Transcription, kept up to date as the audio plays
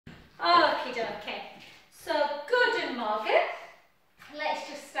Okie dokie. So good and Morgan. Let's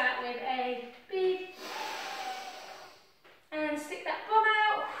just start with a big and stick that bum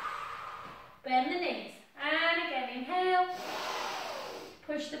out. Bend the knees. And again, inhale.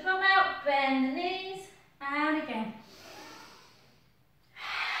 Push the bum out, bend the knees. And again.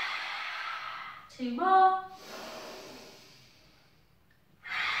 2 more.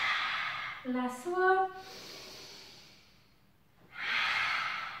 Last one.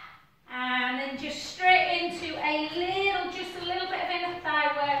 And then just straight into just a little bit of inner thigh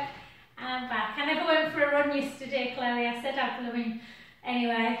work and back. I never went for a run yesterday, Chloe. I said I'd blooming.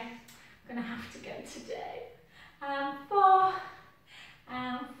 Anyway, I'm going to have to go today. And 4,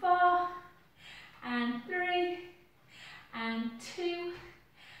 and 4, and 3, and 2,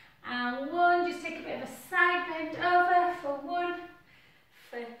 and 1. Just take a bit of a side bend over for 1,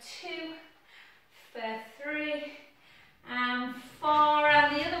 for 2, for 3, and 4,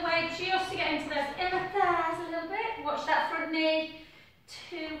 and the other way, just to get into those inner thighs a little bit. Watch that front knee.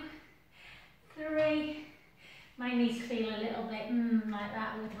 2, 3. My knees feel a little bit like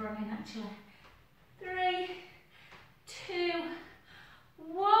that with running actually. 3, 2,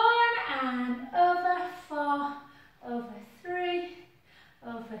 1, and over 4, over 3,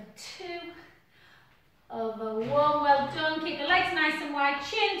 over 2, over 1. Well done. Keep the legs nice and wide,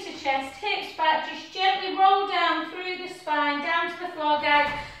 chin to chest, hips back. Just gently roll down through the spine, down to the floor, guys.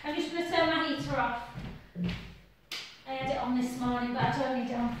 I'm just going to turn my heater off. I had it on this morning, but I don't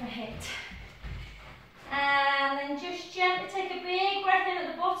need it on for HIIT. And then just gently take a big breath in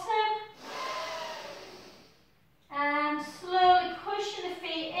at the bottom. And slowly pushing the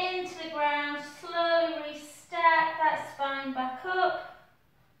feet into the ground. Slowly restack that spine back up.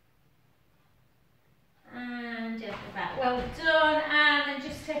 And gently back. Well done. And then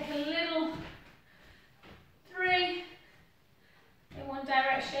just take a little 3 in one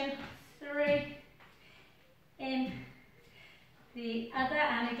direction, 3 in the other,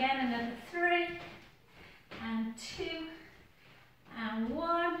 and again another 3, and 2, and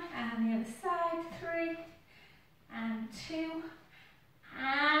 1, and the other side, 3, and 2,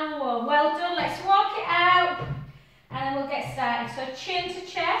 and 1. Well done. Let's walk it out, and then we'll get started. So chin to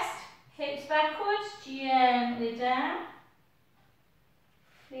chest. Hips backwards, gently down.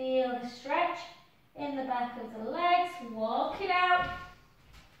 Feel the stretch in the back of the legs. Walk it out.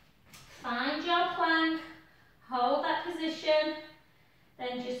 Find your plank. Hold that position.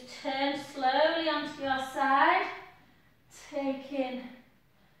 Then just turn slowly onto your side. Taking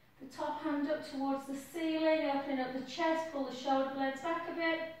the top hand up towards the ceiling. Opening up the chest. Pull the shoulder blades back a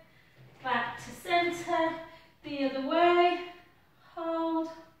bit. Back to centre. The other way. Hold.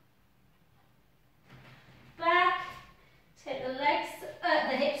 Back, take the legs,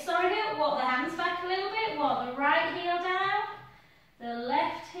 the hips, walk the hands back a little bit, walk the right heel down, the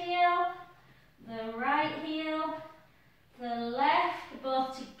left heel, the right heel, the left,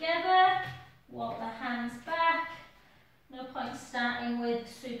 both together, walk the hands back, no point starting with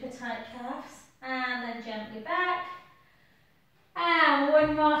super tight calves, and then gently back, and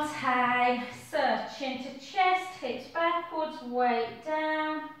one more time, so chin to chest, hips backwards, weight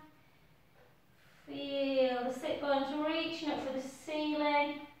down. Feel the sit bones reaching up for the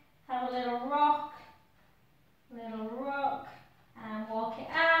ceiling. Have a little rock, and walk it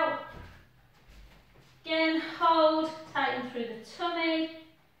out. Again, hold, tighten through the tummy.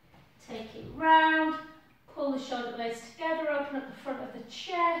 Take it round. Pull the shoulder blades together, open up the front of the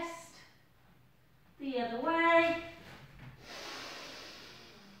chest. The other way.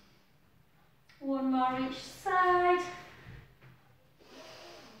 One more each side.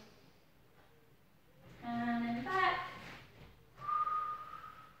 And then back.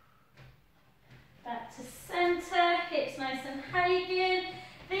 Back to centre, hips nice and high again.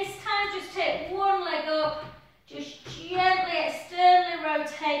 This time just take one leg up, just gently externally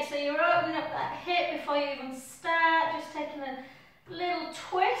rotate so you're opening up that hip before you even start, just taking a little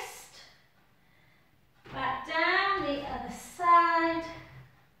twist. Back down, the other side.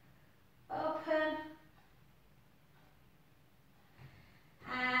 Open.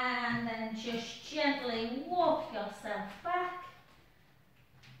 And then just gently walk yourself back,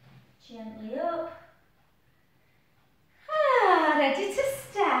 gently up. Ready to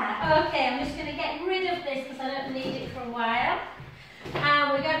start. Okay, I'm just going to get rid of this because I don't need it for a while.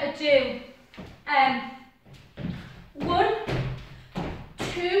 And we're going to do 1,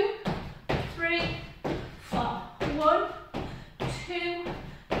 2, 3, 4. 1, 2,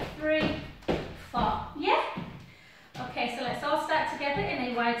 3, 4. Yeah? Okay, so let's all start together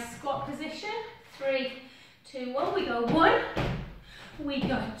in a wide squat position. 3, 2, 1. We go 1, we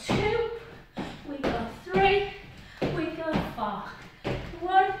go 2, we go 3, we go 4.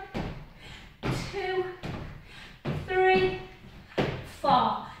 1,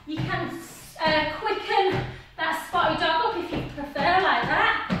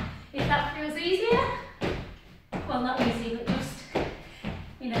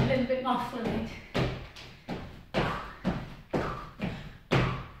 bit more fluid.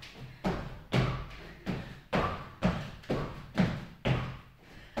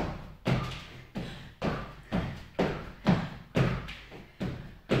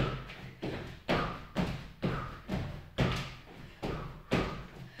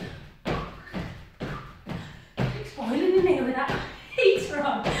 It's boiling in here with that heater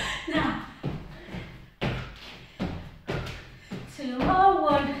on. Now, 2 more,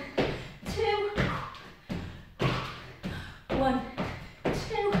 1, 2, 1,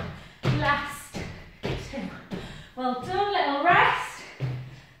 2, last 2. Well done, little rest.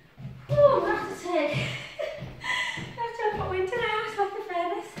 Ooh, I'm gonna have to take, I have to put winter now, it's like a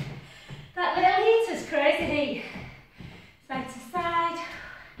furnace. That little heater's crazy heat. Side to side.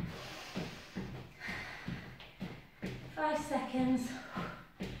 5 seconds.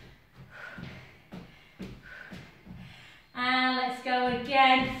 And let's go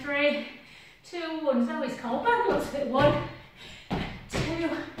again. 3, 2, 1. It's always cold by the looks of it. 1, 2,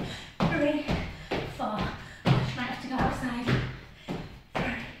 3, 4. Might have to go outside. 3,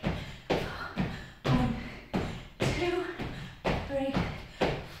 4. 1, 2, 3,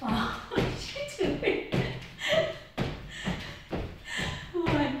 4. What is she doing?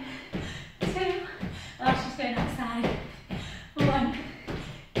 1, 2. Oh, she's going outside. 1,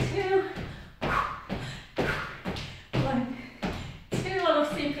 2. 1, 2. I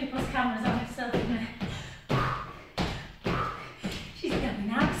love seeing people's cameras on it, so she's going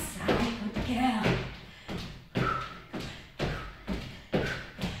outside, good girl.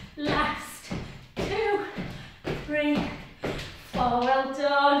 Last 2, 3, 4. Well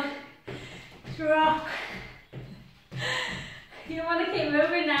done. Drop. You want to keep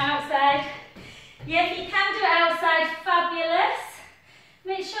moving now outside. Yeah, if you can do it outside, fabulous.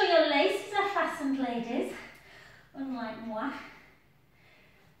 Make sure your laces are fastened, ladies, unlike moi.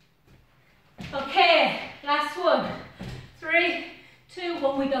 Okay, last one. 3, 2,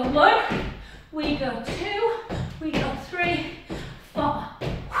 1. We go 1, we go 2, we go 3, 4.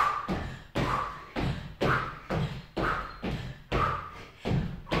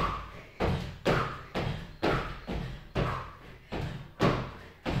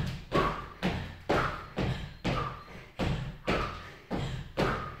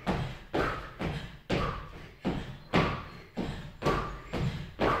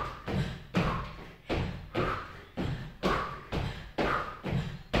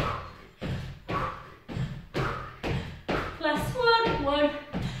 Last one. 1,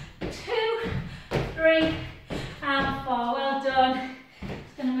 2, 3, and 4. Well done.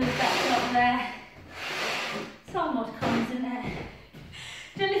 Just going to move that up there. It's all mud cones, isn't it?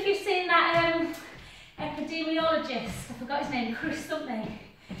 I don't know if you've seen that epidemiologist. I forgot his name. Chris something.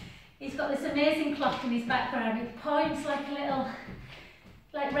 He's got this amazing clock in his background. It points like a little,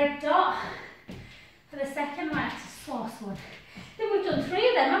 like red dot. For the second, I might have to source one. I think we've done 3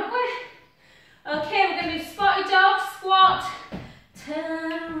 of them, haven't we? Okay, we're going to do spotty dog, squat,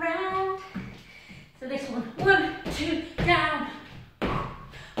 turn around. So this one, 1, 2, down.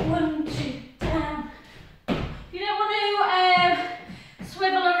 1, 2, down. You don't want to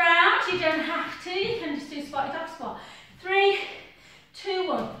swivel around, you don't have to. You can just do spotty dog squat. 3, 2,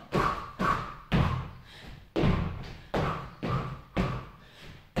 1.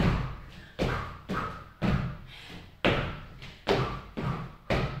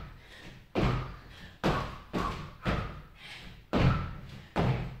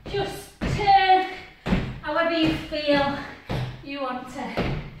 Just turn however you feel you want to.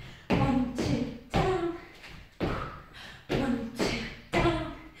 1, 2, down. 1, 2,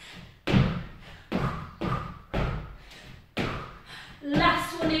 down.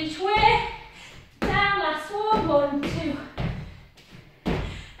 Last one each way. Down, last one. 1, 2.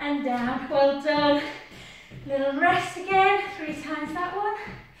 And down. Well done. Little rest again. 3 times that one.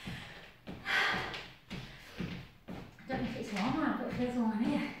 I don't know if it's warm out, but it feels warm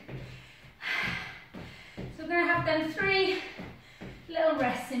here. So we're going to have them 3 little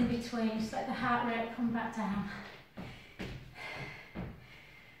rests in between, just let the heart rate come back down.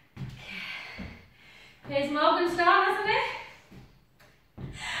 Okay. Here's Morgan's done, hasn't it?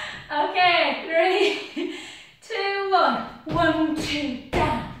 Okay, 3, 2, 1. 1, 2,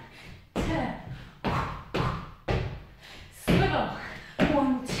 down. Turn. Swivel.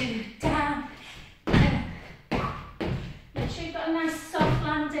 1, 2, down. Turn. Make sure you've got a nice soft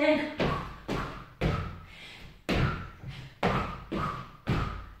landing.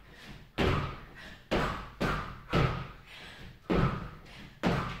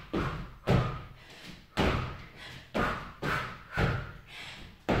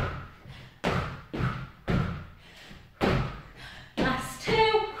 Last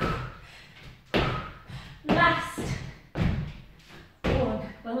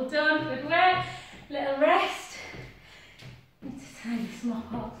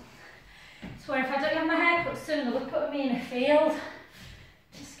me in a field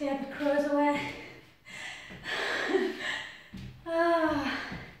to scare the crows away.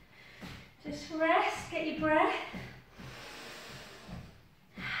 Just rest, get your breath.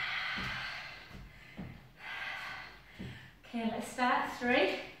 Okay, let's start.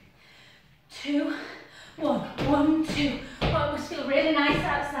 3, 2, 1. 1, 2. Oh, it must feel really nice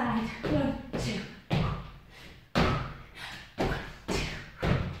outside. 1, 2.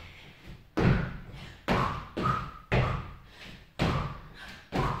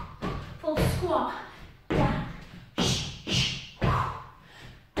 Full squat. Down.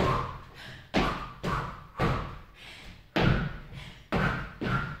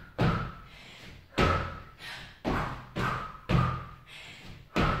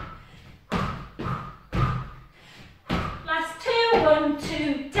 Last 2. 1,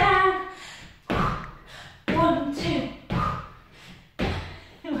 2, down. 1, 2.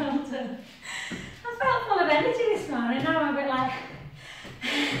 Well done. I felt full of energy this morning. Now I'm a bit like...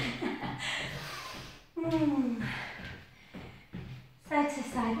 Side to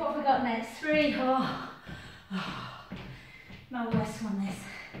side. What have we got next? 3. Oh. My worst one, this.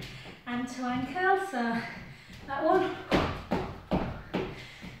 Hand to ankle. So that one.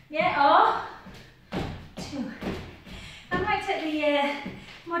 Yeah. Or 2. I might take the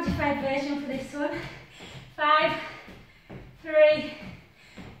modified version for this one. 5, 3,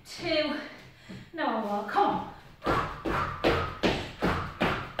 2. No, I won't. Come on.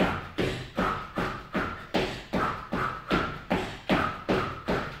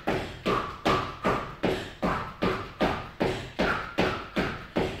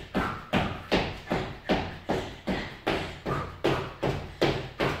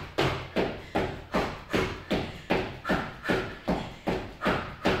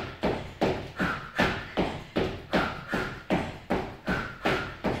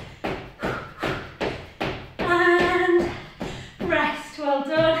 Well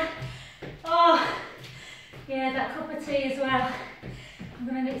done. Oh, yeah, that cup of tea as well. I'm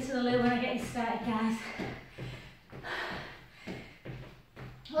going to nip to the loo when I get you started, guys.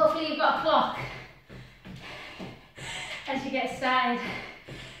 Hopefully you've got a clock as you get started.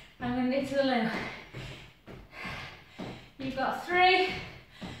 I'm going to nip to the loo. You've got 3,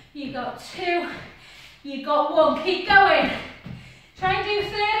 you've got 2, you've got 1. Keep going. Try and do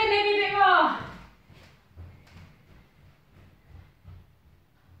 30, maybe a bit more.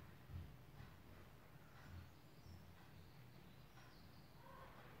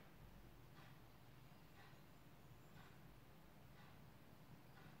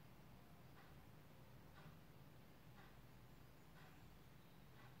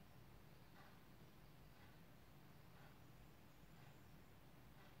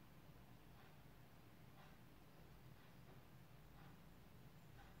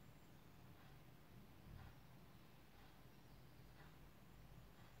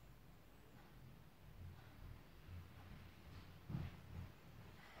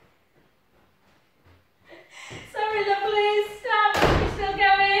 Sorry, lovely. Stop. You're still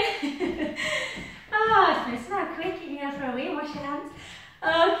going. Oh, it's nice and quick. You can go for a wee and wash your hands.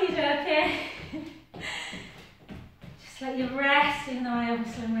 Okie dokie. Just let you rest, even though I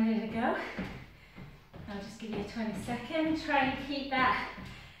obviously am ready to go. I'll just give you a 20 seconds. Try and keep that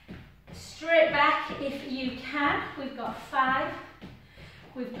straight back if you can. We've got 5.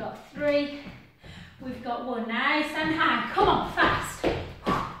 We've got 3. We've got 1. Nice and high. Come on, fast.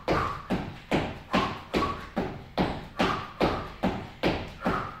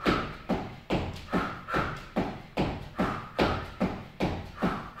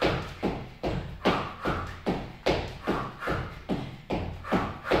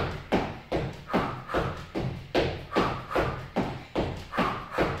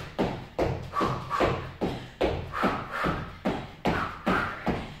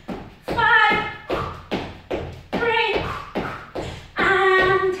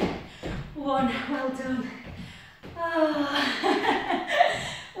 Well done. Oh.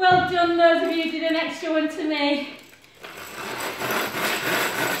 Well done, those of you who did an extra one to me.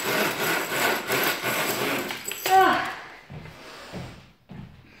 Oh.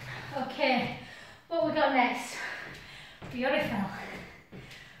 Okay, what we got next? Beautiful.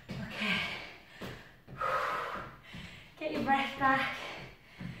 Okay. Get your breath back.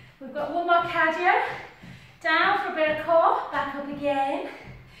 We've got 1 more cardio. Down for a bit of core, back up again.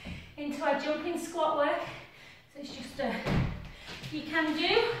 Into our jumping squat work. So it's just you can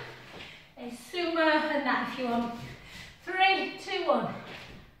do a sumo and that if you want. 3, 2, 1.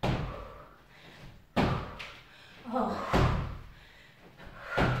 Oh.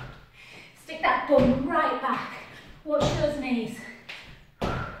 Stick that bum right back. Watch those knees.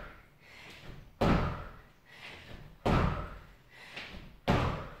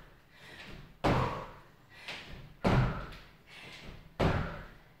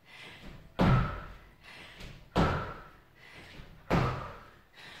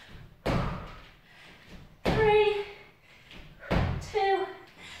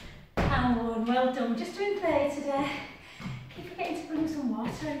 well done. Just doing 30 today. Keep forgetting to bring some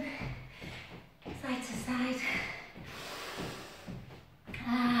water in. Side to side.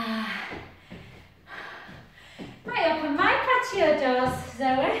 Might open my patio doors,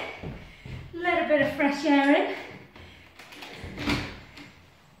 Zoe. Let a bit of fresh air in.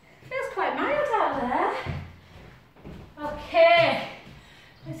 Feels quite mild out there. Okay,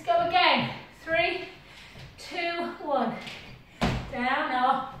 let's go again. 3, 2, 1. Down,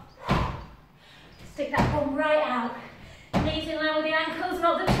 up. Stick that bum right out. Knees in line with the ankles,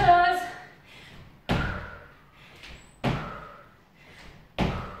 not the toes.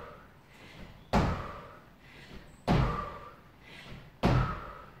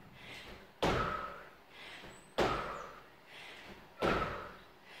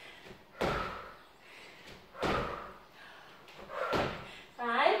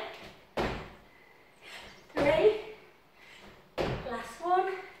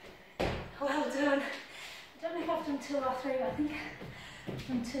 Two or three, but I think I've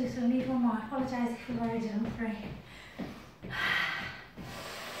done 2, so I need one more. I apologise if we've already done 3.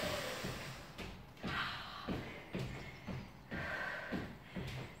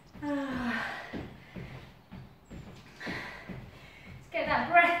 Let's get that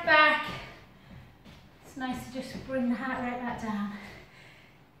breath back. It's nice to just bring the heart rate back down.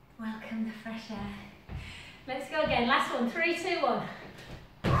 Welcome the fresh air. Let's go again. Last one. 3, 2, 1.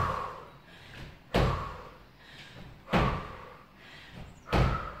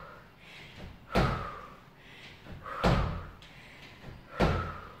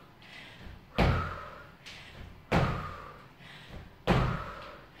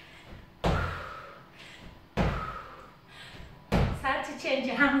 Change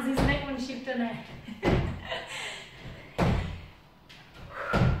your hands, isn't it, once you've done it?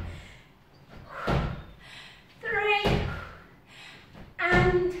 3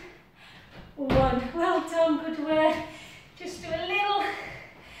 and 1. Well done, good work. Just do a little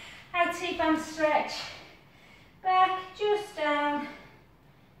HIIT band stretch. Back, just down.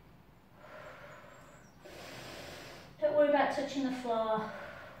 Don't worry about touching the floor.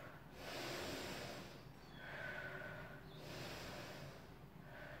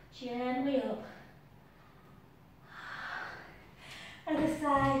 Gently up. Other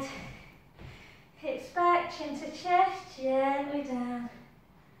side. Hips back, chin to chest, gently down.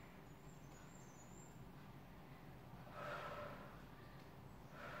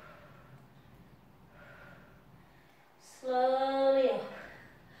 Slowly up.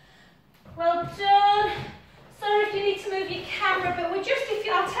 Well done. Sorry if you need to move your camera, but we're just,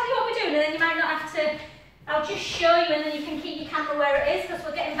 I'll tell you what we're doing and then you might not have to. I'll just show you and then you can keep your camera where it is because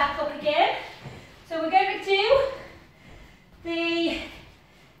we're getting back up again. So we're going to do the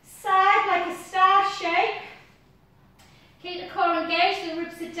side like a star shape. Keep the core engaged, the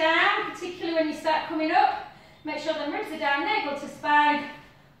ribs are down, particularly when you start coming up. Make sure the ribs are down there, go to spine,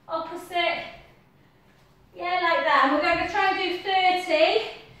 opposite. Yeah, like that. And we're going to try and do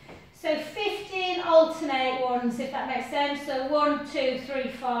 30. So 15 alternate ones, if that makes sense. So 1, 2,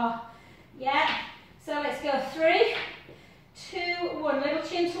 3, 4. Yeah. So let's go 3, 2, 1. Little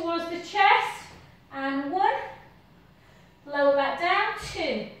chin towards the chest. And 1. Lower back down.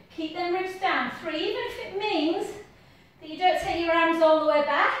 2. Keep them ribs down. 3. Even if it means that you don't take your arms all the way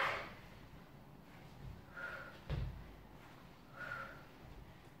back.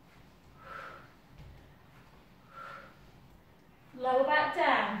 Lower back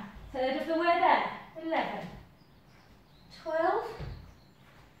down. 1/3 of the way there. 11, 12,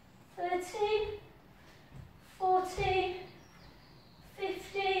 13, 14,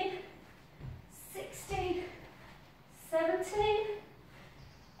 15, 16, 17,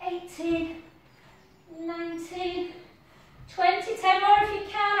 18, 19, 20, 10 more if you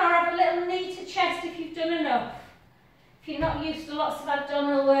can, or have a little knee to chest if you've done enough. If you're not used to lots of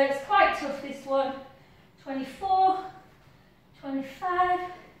abdominal work, it's quite tough this one. 24, 25,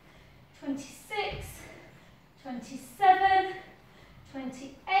 26, 27,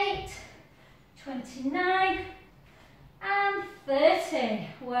 28, 29, and 30.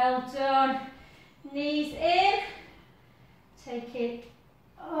 Well done. Knees in. Take it.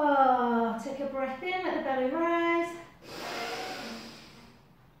 Oh, take a breath in, let the belly rise.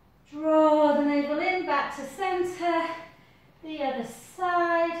 Draw the navel in, back to centre. The other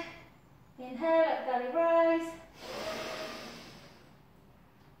side. Inhale, let the belly rise.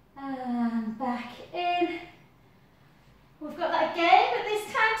 And back in. We've got that again, but this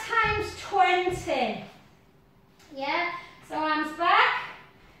time times 20. Yeah, so arms back,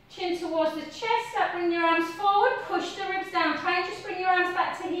 chin towards the chest, start bringing your arms forward, push the ribs down. Try and just bring your arms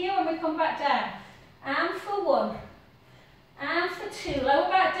back to here when we come back down. And for 1, and for 2, lower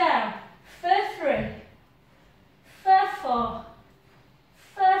back down. For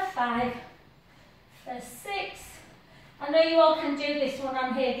one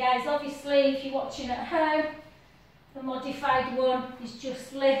on here, guys. Obviously, if you're watching at home, the modified one is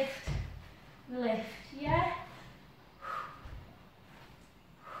just lift, lift, yeah?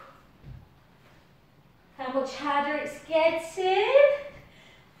 How much harder it's getting.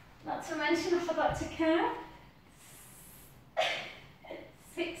 Not to mention, I forgot to count.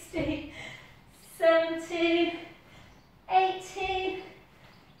 16, 17, 18,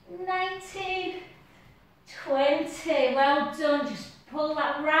 19, 20. Well done. Just pull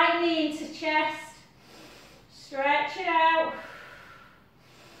that right knee into chest. Stretch it out.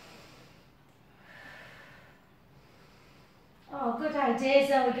 Oh, good ideas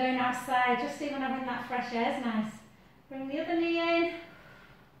though. We're going outside. Just even having that fresh air is nice. Bring the other knee in.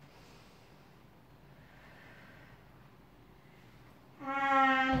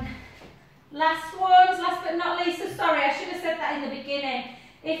 And last ones, last but not least. So sorry, I should have said that in the beginning.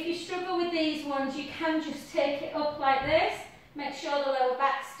 If you struggle with these ones, you can just take it up like this. Make sure the lower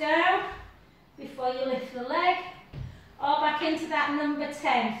back's down before you lift the leg. Or back into that number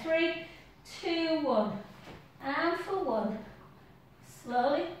 10. 3, 2, 1. And for 1.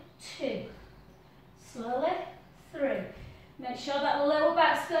 Slowly, 2. Slowly, 3. Make sure that lower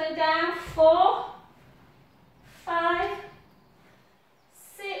back's going down. 4, 5,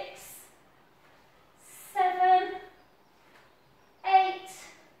 6, 7, 8,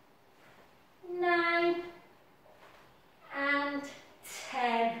 9, and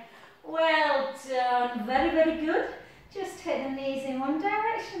 10. Well done. Very, very good. Just take the knees in one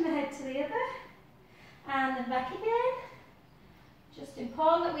direction, the head to the other. And then back again. Just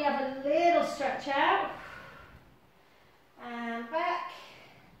important that we have a little stretch out. And back.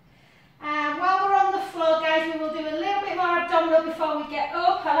 And while we're on the floor, guys, we will do a little bit more abdominal before we get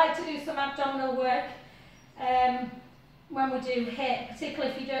up. I like to do some abdominal work when we do HIIT,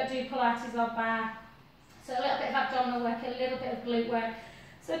 particularly if you don't do Pilates or bar. So a little bit of abdominal work, a little bit of glute work.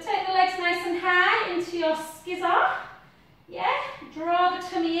 So take the legs nice and high into your skizzer. Yeah, draw the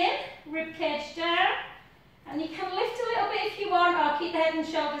tummy in, rib cage down. And you can lift a little bit if you want, or keep the head and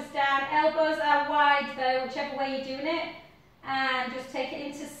shoulders down. Elbows are wide though, whichever way you're doing it. And just take it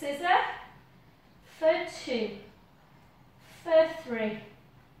into scissor for 2, for 3,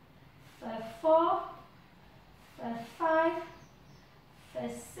 for 4, for 5, for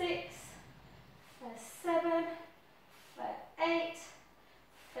 6, for 7, for 8,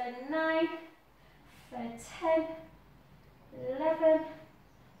 for 9, for 10, 11,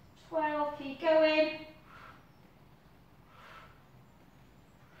 12, keep going.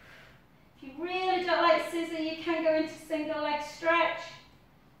 If you really don't like scissor, you can go into single leg stretch.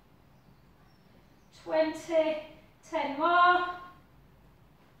 20, 10 more.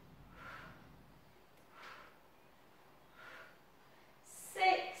 6,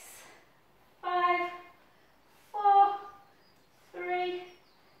 5, 4, 3,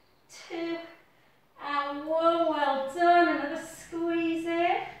 2, and 1. Well done. Another squeeze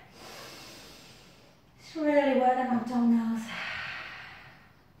in. Just really work them abdominals.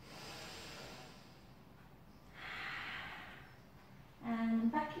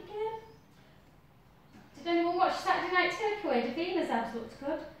 And back again. Did anyone watch Saturday Night Takeaway? Davina's abs looked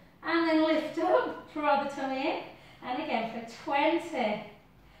good. And then lift up, draw the tummy in. And again for 20,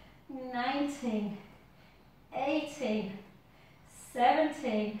 19, 18,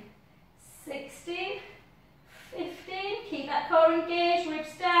 17, 16, 15. Keep that core engaged,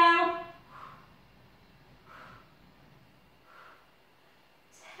 ribs down.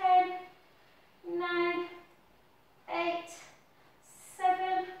 10, 9, 8,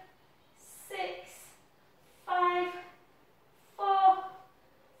 7, 6, 5, 4,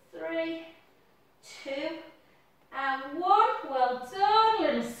 3, 2, and 1. Well done.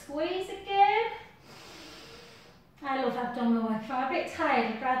 Little squeeze again. I love abdominal work. If I'm a bit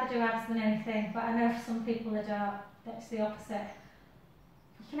tired, I'd rather do abs than anything, but I know for some people they don't. That's the opposite.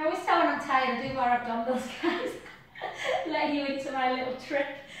 You can always tell when I'm tired, I do more abdominals, guys. Letting you into my little trick.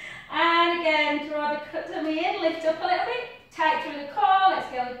 And again, draw the tummy in, lift up a little bit. Tight through the core.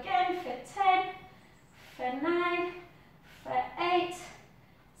 Let's go again for 10, for 9, for 8,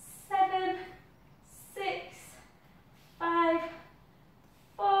 7, 6, 5,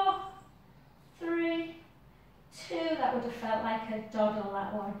 4, 3, 2. That would have felt like a doddle,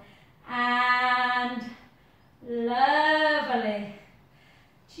 that one. And lovely.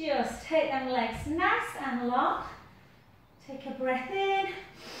 Just take them legs nice and long. Take a breath in.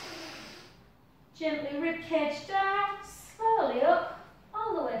 Gently rib cage down. Slowly up,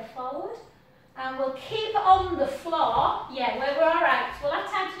 all the way forward, and we'll keep on the floor. Yeah, we're all right. So we'll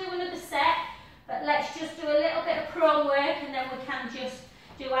have time to do another set, but let's just do a little bit of prone work, and then we can just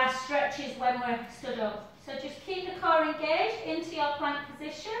do our stretches when we're stood up. So just keep the core engaged into your plank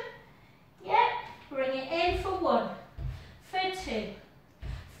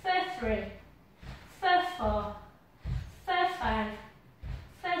 3, for 4, for 5,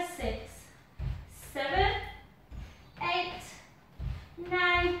 for 6, 7, 8,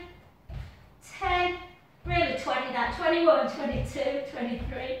 9, 10, really 20 that, 21, 22,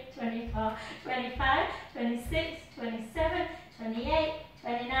 23, 24, 25, 26, 27, 28,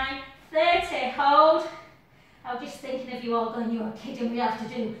 29, 30, hold. I was just thinking of you all going, you're a kid and we have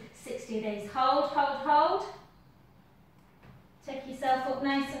to do 60 of these. Hold, hold, hold. Take yourself up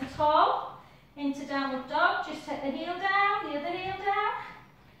nice and tall into downward dog. Just take the heel down, the other heel down.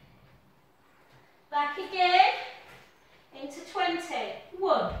 Back again into 20.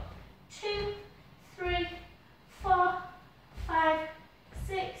 1, 2, 3, 4, 5,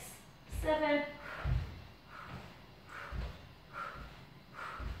 6, 7,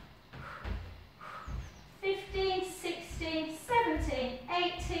 15, 16, 17,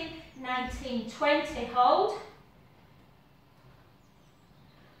 18, 19, 20. Hold.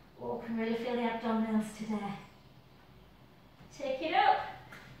 Oh, I can really feel the abdominals today. Take it up.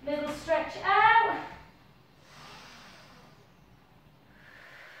 Middle stretch out.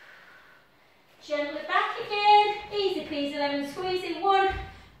 Gently back again. Easy peasy lemon squeezy. 1,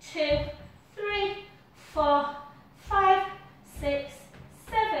 2, 3, 4, 5, 6,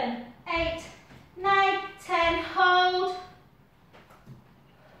 7, 8, 9, 10. Hold.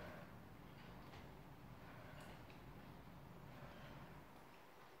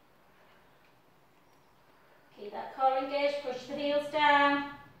 Keep that core engaged. Push the heels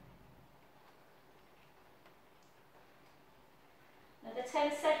down. Another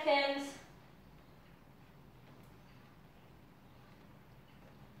 10 seconds.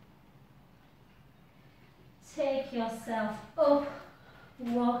 Take yourself up,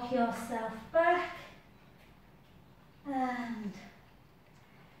 walk yourself back, and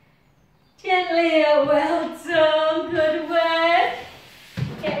gently up. Well done, good work.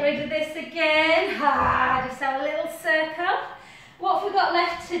 Get rid of this again. Just have a little circle. What have we got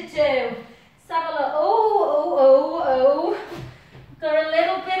left to do? Let's have a look. Oh. Got a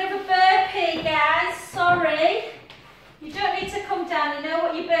little bit of a burpee, guys. Sorry. You don't need to come down, you know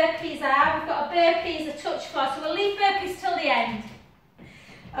what your burpees are. We've got a burpee as a touch floor, so we'll leave burpees till the end.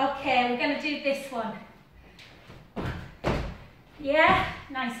 Okay, we're going to do this one. Yeah,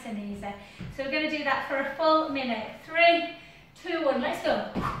 nice and easy. So we're going to do that for a full minute. 3, 2, 1, let's go.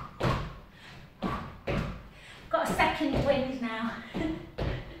 Got a second wind now.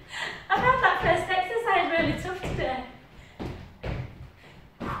 I've had that first exercise really tough today.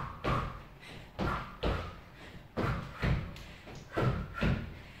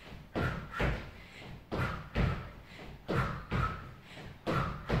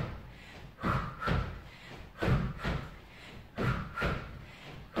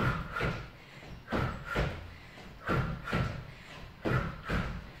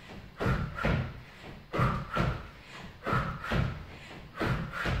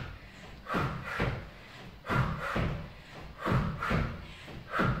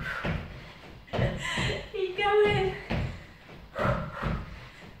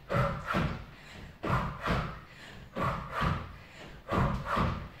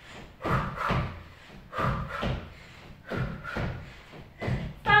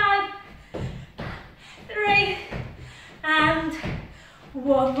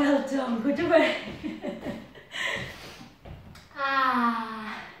 One, well done, good work.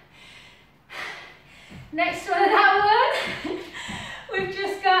 Next one of that one, we've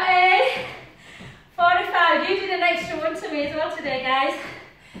just got a 45. You did an extra one to me as well today, guys.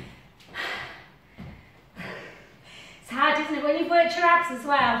 It's hard, isn't it, when you've worked your abs as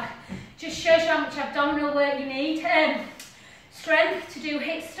well. Just shows you how much abdominal work you need. Strength to do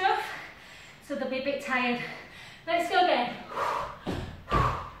HIIT stuff, so they'll be a bit tired. Let's go again.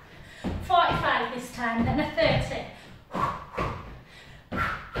 45 this time, then a 30.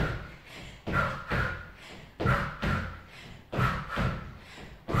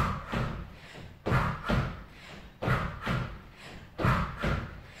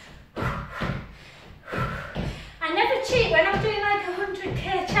 I never cheat when I'm doing like a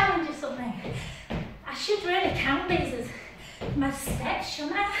 100k challenge or something. I should really count these as my steps,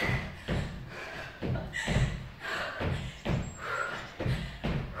 shouldn't I?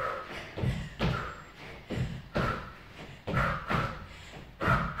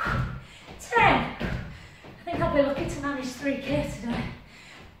 3k today.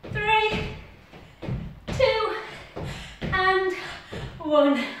 3, 2, and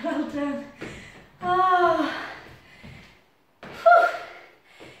 1. Well done. Oh, whew.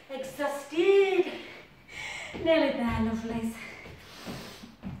 Exhausted. Nearly there, lovelies.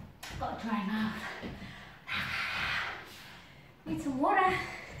 Got a dry mouth. Need some water.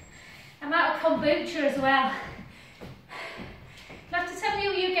 I'm out of kombucha as well. You'll have to tell me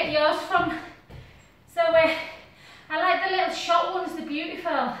where you get yours from. So I like the little shot ones, they're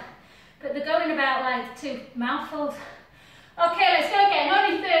beautiful, but they're going about like 2 mouthfuls. Okay, let's go again,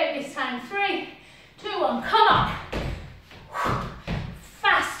 only 30 this time. 3, 2, 1, come on.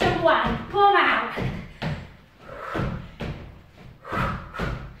 Fast and wide, bum out.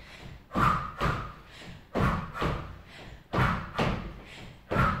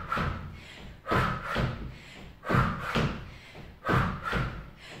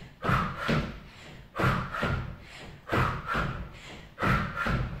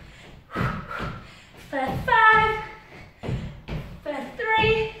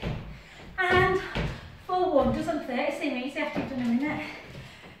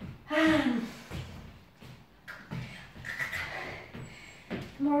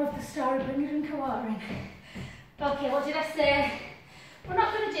 More of the story, bring a drink of water in. Okay, what did I say? We're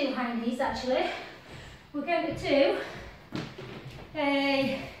not going to do high knees actually. We're going to do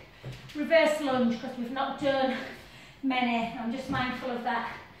a reverse lunge because we've not done many. I'm just mindful of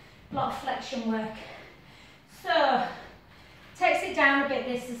that. A lot of flexion work. So, takes it down a bit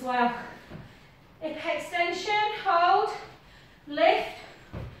this as well. Hip extension, hold, lift.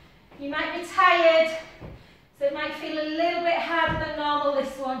 You might be tired. So it might feel a little bit harder than normal,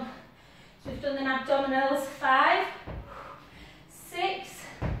 this one. So we've done the abdominals. 5, 6,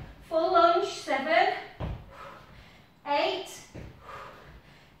 full lunge. 7, 8,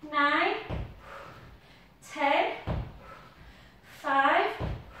 9, 10, 5,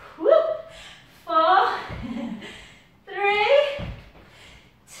 whoop, 4, 3,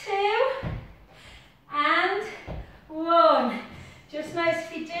 2, and 1. Just notice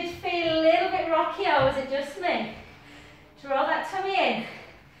if you did feel a little bit rocky, or was it just me? Draw that tummy in.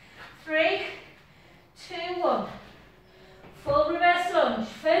 3, 2, 1. Full reverse lunge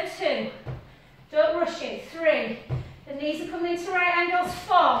for 2. Don't rush it. 3. The knees are coming into right angles.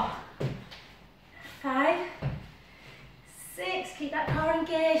 4, 5, 6. Keep that core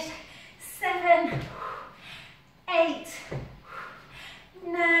engaged. 7, 8,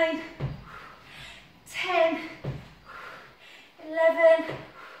 9, 10. 11,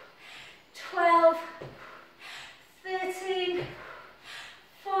 12, 13,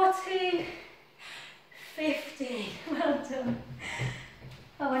 14, 15. Well done.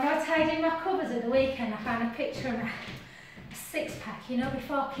 Oh, when I was tidying my cupboards at the weekend, I found a picture of a 6-pack, you know,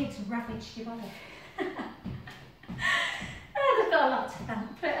 before kids ravaged your body. Oh, they've got a lot to thank.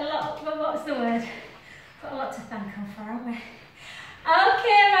 What's the word? Got a lot to thank them for, haven't we?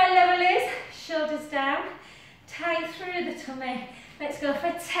 Okay, my lovelies. Shoulders down. Tight through the tummy. Let's go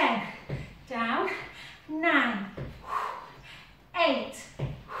for 10. Down. 9. 8.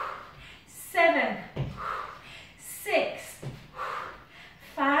 7. 6.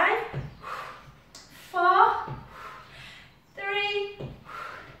 5. 4. 3.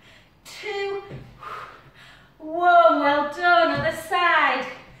 2. 1. Well done. Other side.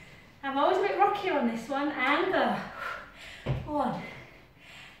 I'm always a bit rockier on this one. And go. 1,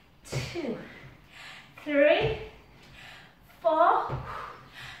 2, 3, 4,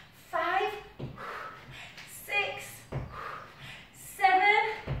 5, 6, 7,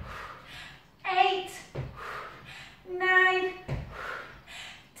 8, 9,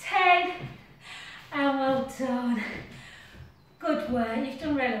 10, and well done. Good work. You've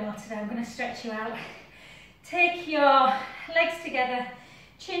done really well today. I'm going to stretch you out. Take your legs together,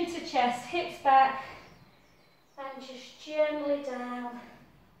 chin to chest, hips back, and just gently down.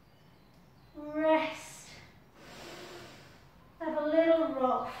 Rest. Have a little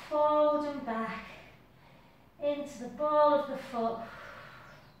rock forward and back into the ball of the foot.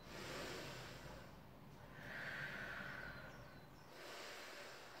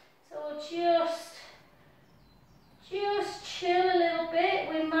 So we'll just chill a little bit.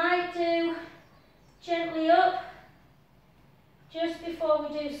 We might do gently up just before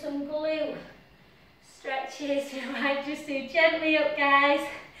we do some glute stretches. We might just do gently up, guys.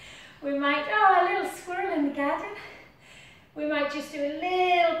 We might, oh, a little squirrel in the garden. We might just do a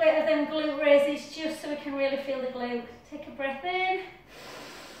little bit of them glute raises just so we can really feel the glute. Take a breath in.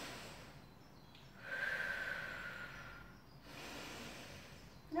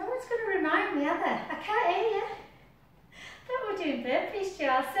 No one's going to remind me, are they? I can't hear you. I thought we were doing burpees, Joe.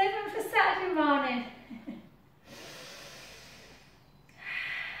 I'll save them for Saturday morning.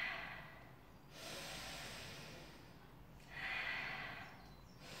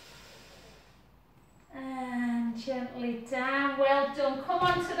 Gently down, well done. Come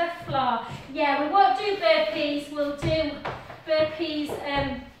on to the floor. Yeah, we won't do burpees. We'll do burpees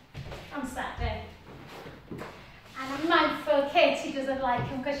on Saturday. And I'm mindful Katie doesn't like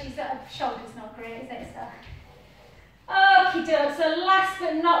them because she's got her shoulders not great, is it? So, okie doke. So last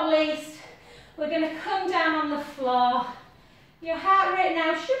but not least, we're going to come down on the floor. Your heart rate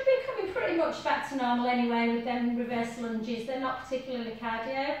now should be coming pretty much back to normal anyway with them reverse lunges. They're not particularly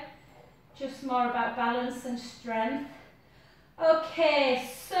cardio, just more about balance and strength. Okay,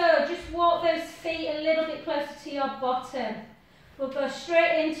 so just walk those feet a little bit closer to your bottom. We'll go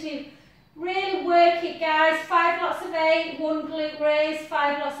straight into, really work it guys, 5 lots of 8, 1 glute raise,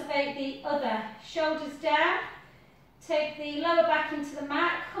 5 lots of 8 the other. Shoulders down, take the lower back into the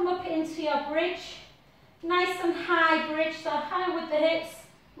mat, come up into your bridge. Nice and high bridge, so high with the hips,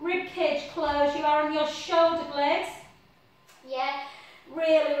 rib cage closed, you are on your shoulder blades. Yeah,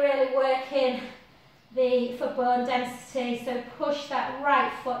 really working for bone density, so push that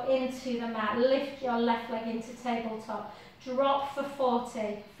right foot into the mat, lift your left leg into tabletop, drop for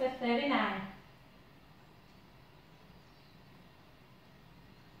 40, for 39.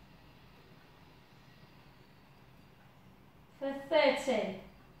 For 30.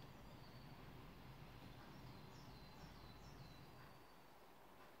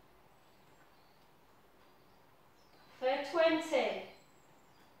 For 20.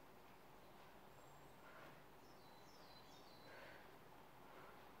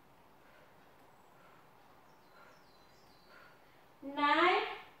 Nine,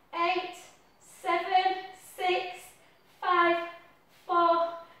 8, 7, 6, 5, 4,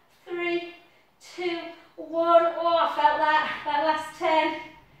 3, 2, 1. Oh, I felt that last 10.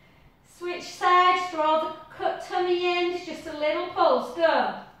 Switch sides, draw the cut tummy in, just a little pulse,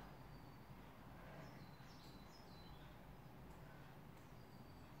 go.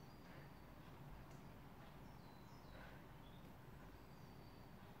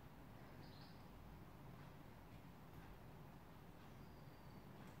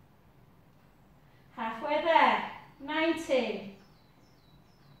 Halfway there, 90.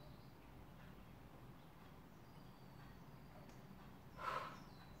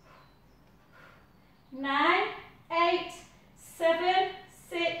 Nine, 8, 7,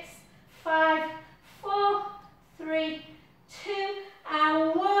 6, 5, 4, 3, 2,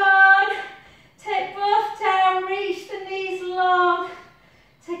 and 1. Take both down, reach the knees long.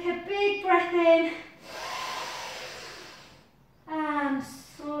 Take a big breath in. And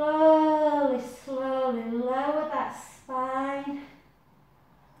slowly lower that spine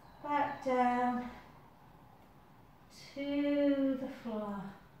back down to the floor.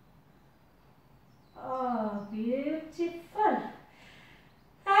 Oh, beautiful.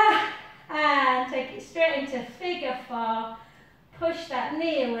 And take it straight into figure 4. Push that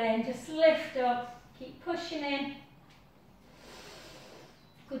knee away and just lift up. Keep pushing in.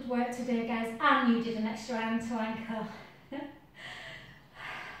 Good work today, guys. And you did an extra hand to ankle.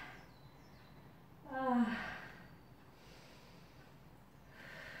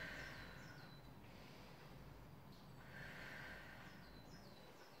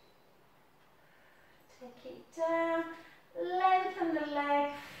 Take it down, lengthen the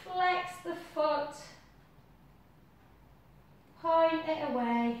leg, flex the foot, point it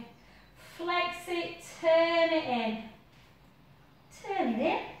away, flex it, turn it in,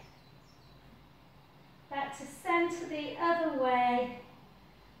 back to centre the other way,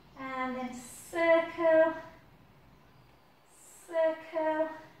 and then circle,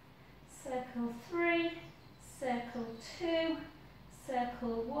 circle 3, circle 2,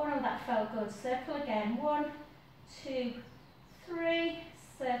 circle 1, oh that felt good, circle again, 1, 2, 3,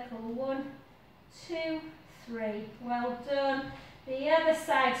 circle 1, 2, 3, well done. The other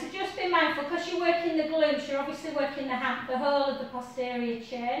side, so just be mindful, because you're working the glutes, you're obviously working the whole of the posterior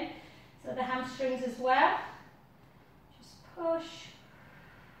chain, so the hamstrings as well. Just push.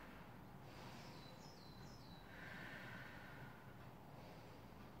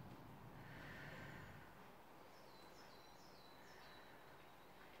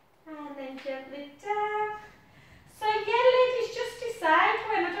 And then gently down. So yeah, ladies, just decide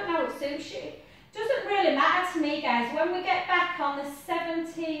when, I don't know what suits you. Doesn't really matter to me, guys. When we get back on the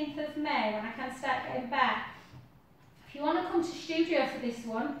 17th of May, when I can start getting back, if you want to come to studio for this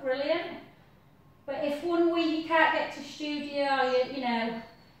one, brilliant. But if one week you can't get to studio, you know,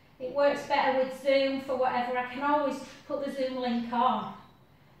 it works better with Zoom for whatever, I can always put the Zoom link on.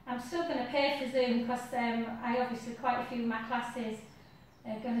 I'm still going to pay for Zoom because I obviously, quite a few of my classes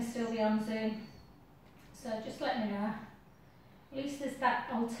are going to still be on Zoom. So just let me know. At least there's that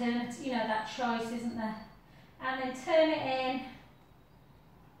alternative, you know, that choice, isn't there? And then turn it in.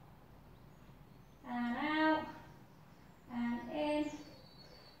 And out. And in.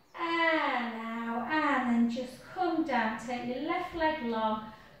 And out. And then just come down. Take your left leg long.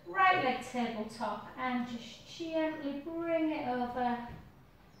 Right right leg tabletop and just gently bring it over.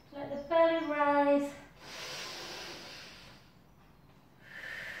 Let the belly rise.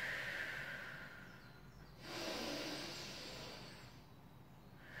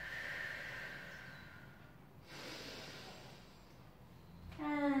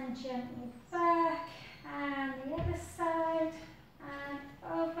 And gently back, and the other side, and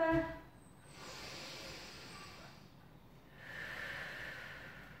over.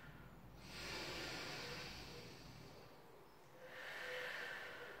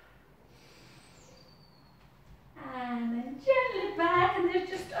 And then gently back, and then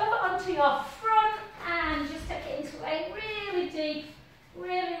just over onto your front, and just take it into a really deep,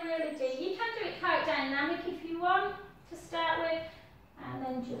 really, really deep. You can do it quite dynamic if you want to start with, and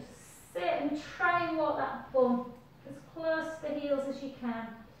then just sit and try and walk that bum as close to the heels as you can.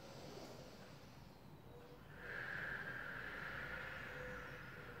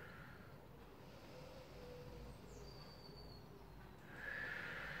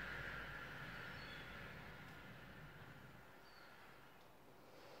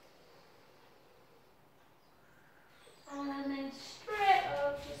 And then straight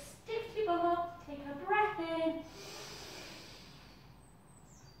up, just stiff your bum up, take a breath in.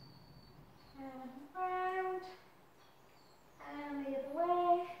 And round. And the other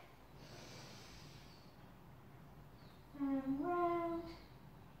way. And round.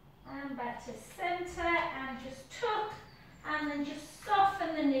 And back to centre, and just tuck. And then just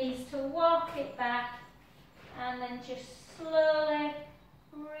soften the knees to walk it back. And then just slowly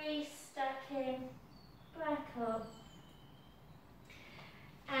restacking back up.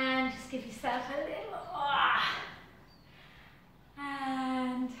 And just give yourself a little